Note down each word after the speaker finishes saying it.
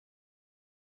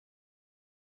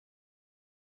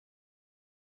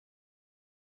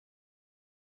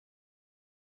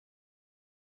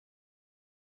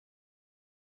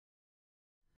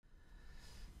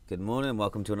Good morning,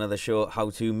 welcome to another short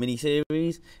how-to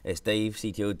mini-series. It's Dave,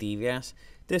 CTO DVS.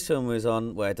 This one was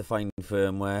on where to find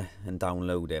firmware and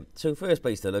download it. So first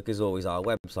place to look is always our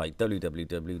website,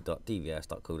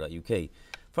 www.dvs.co.uk.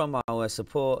 From our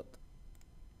support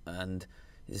and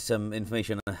some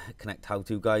information on Connect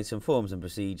how-to guides, some forms and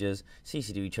procedures,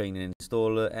 CCTV training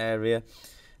installer area,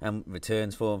 and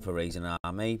returns form for raising an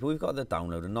RMA. But we've got the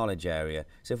download and knowledge area.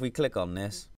 So if we click on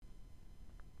this,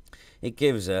 it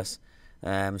gives us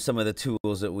some of the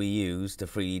tools that we use to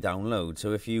freely download.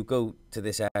 So if you go to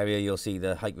this area, you'll see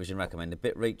the Hikvision recommended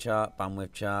bitrate chart,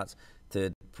 bandwidth charts,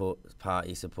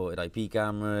 third-party supported IP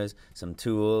cameras, some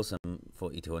tools, some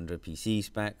 4200 PC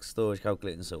specs, storage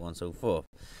calculator, and so on and so forth.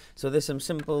 So there's some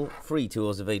simple free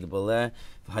tools available there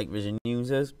for Hikvision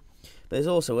users. But there's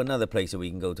also another place that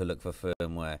we can go to look for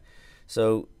firmware.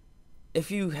 So if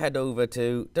you head over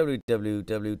to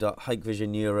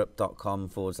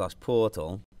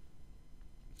www.hikvisioneurope.com/portal,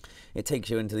 it takes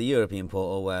you into the European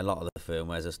portal where a lot of the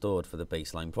firmwares are stored for the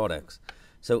baseline products.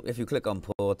 So if you click on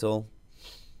portal,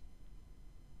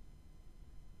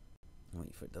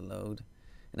 wait for it to load,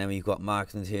 and then we've got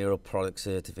market material, product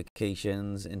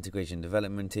certifications, integration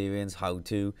development materials, how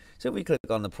to. So if we click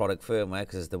on the product firmware,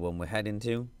 because it's the one we're heading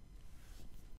to,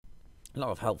 a lot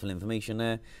of helpful information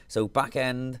there. So back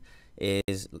end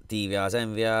is DVRs,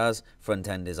 NVRs, front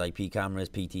end is IP cameras,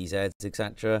 PTZs,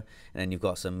 etc. And then you've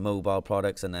got some mobile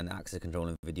products and then access control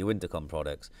and video intercom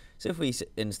products. So if we,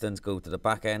 instance, go to the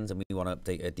back end and we want to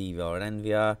update a DVR and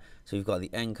NVR, so we've got the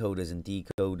encoders and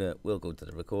decoder, we'll go to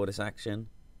the recorder section.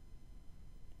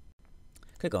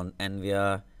 Click on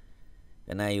NVR,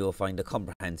 and there you'll find a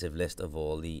comprehensive list of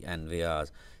all the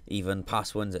NVRs, even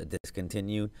past ones that are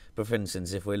discontinued. But for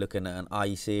instance, if we're looking at an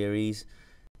I series,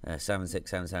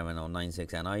 7677 or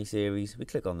 96NI series, we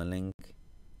click on the link,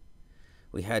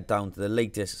 we head down to the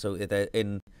latest, so they're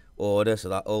in order, so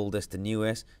that oldest to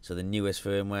newest. So the newest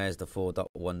firmware is the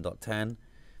 4.1.10,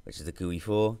 which is the GUI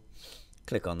 4.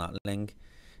 Click on that link,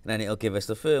 and then it'll give us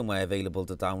the firmware available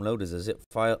to download as a zip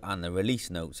file and the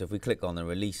release note. So if we click on the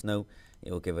release note,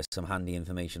 it will give us some handy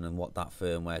information on what that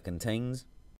firmware contains.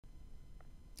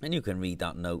 And you can read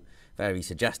that note. Very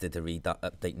suggested to read that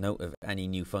update note of any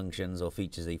new functions or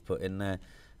features they've put in there,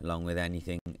 along with any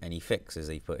fixes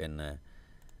they've put in there.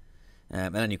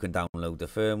 And then you can download the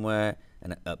firmware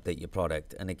and update your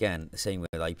product. And again, the same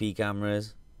with IP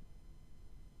cameras.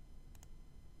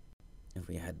 If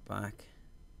we head back,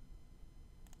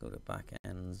 go to back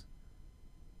ends.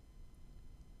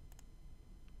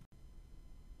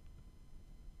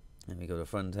 And we go to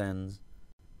front ends.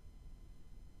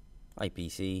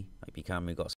 IPC, IP camera,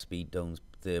 we've got speed domes,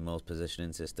 thermals,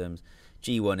 positioning systems.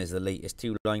 G1 is the latest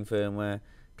 2-line firmware.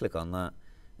 Click on that,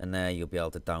 and there you'll be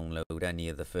able to download any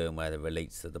of the firmware that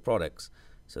relates to the products.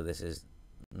 So this is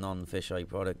non-fisheye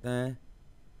product there.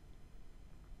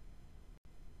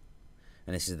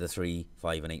 And this is the 3,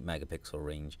 5 and 8 megapixel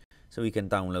range. So we can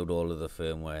download all of the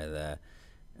firmware there.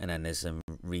 And then there's some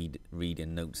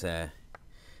reading notes there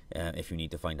if you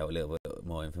need to find out a little bit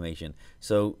more information.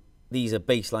 So these are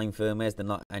baseline firmwares, they're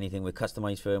not anything with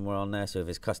customized firmware on there. So if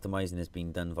it's customized and it's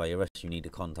been done via us, you need to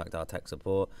contact our tech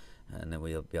support, and then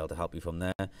we'll be able to help you from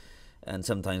there. And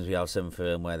sometimes we have some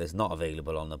firmware that's not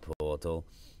available on the portal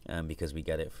because we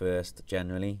get it first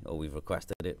generally, or we've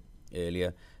requested it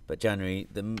earlier. But generally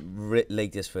the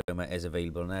latest firmware is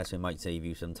available on there, so it might save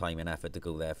you some time and effort to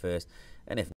go there first,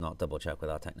 and if not, double check with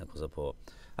our technical support.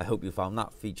 I hope you found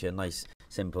that feature nice,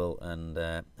 simple and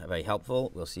very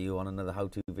helpful. We'll see you on another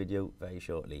how-to video very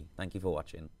shortly. Thank you for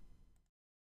watching.